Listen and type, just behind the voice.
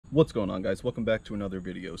What's going on, guys? Welcome back to another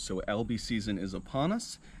video. So Albie season is upon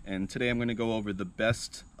us, and today I'm going to go over the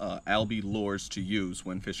best Albie lures to use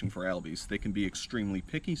when fishing for Albies. They can be extremely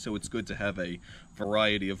picky, so it's good to have a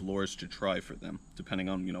variety of lures to try for them, depending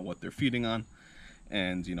on what they're feeding on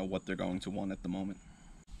and what they're going to want at the moment.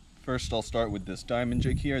 First, I'll start with this diamond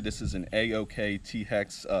jig here. This is an AOK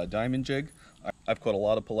T-Hex diamond jig. I've caught a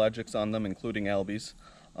lot of pelagics on them, including Albies.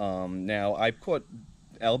 Now, I've caught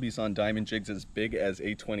Albies on diamond jigs as big as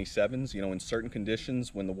 827s. In certain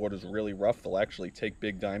conditions, when the water's really rough, they'll actually take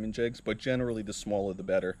big diamond jigs, but generally the smaller the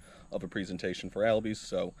better of a presentation for Albies.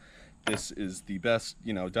 So this is the best,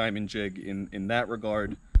 diamond jig in that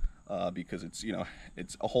regard, because it's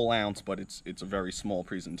a whole ounce, but it's a very small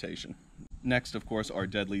presentation. Next, of course, are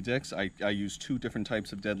deadly dicks. I use two different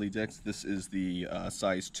types of deadly dicks. This is the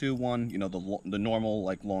size 2 one, the normal,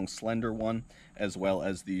 like, long, slender one, as well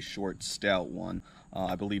as the short, stout one.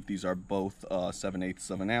 I believe these are both 7/8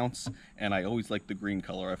 of an ounce, and I always like the green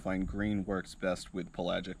color. I find green works best with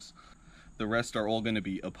pelagics. The rest are all going to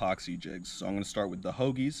be epoxy jigs. So I'm going to start with the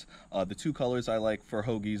hoagies. The two colors I like for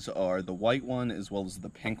hoagies are the white one as well as the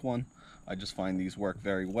pink one. I just find these work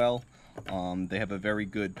very well. They have a very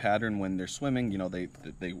good pattern when they're swimming.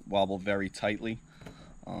 They wobble very tightly,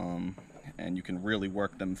 and you can really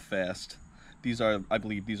work them fast. I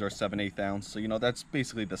believe these are 7/8 ounce, so that's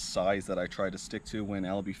basically the size that I try to stick to when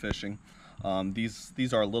Albie fishing.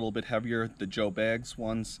 These are a little bit heavier. The Joe Baggs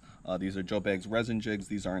ones, these are Joe Baggs resin jigs.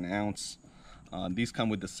 These are an ounce. These come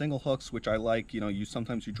with the single hooks, which I like.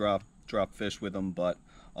 Sometimes you drop fish with them, but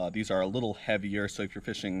these are a little heavier. So if you're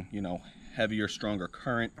fishing, heavier, stronger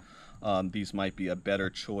current, these might be a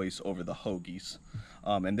better choice over the hoagies.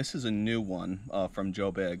 And this is a new one from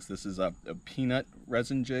Joe Baggs. This is a peanut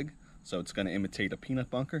resin jig. So it's going to imitate a peanut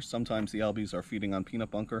bunker. Sometimes the Albies are feeding on peanut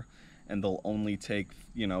bunker, and they'll only take,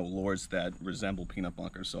 lures that resemble peanut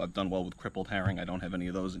bunker. So I've done well with crippled herring. I don't have any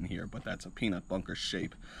of those in here, but that's a peanut bunker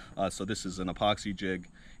shape. So this is an epoxy jig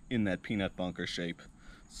in that peanut bunker shape.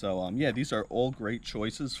 So yeah, these are all great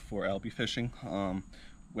choices for Albie fishing.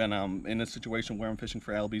 When I'm in a situation where I'm fishing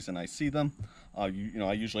for Albies and I see them, I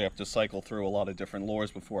usually have to cycle through a lot of different lures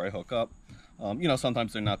before I hook up.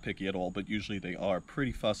 Sometimes they're not picky at all, but usually they are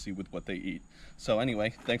pretty fussy with what they eat. So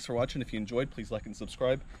anyway, thanks for watching. If you enjoyed, please like and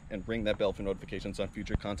subscribe and ring that bell for notifications on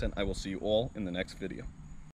future content. I will see you all in the next video.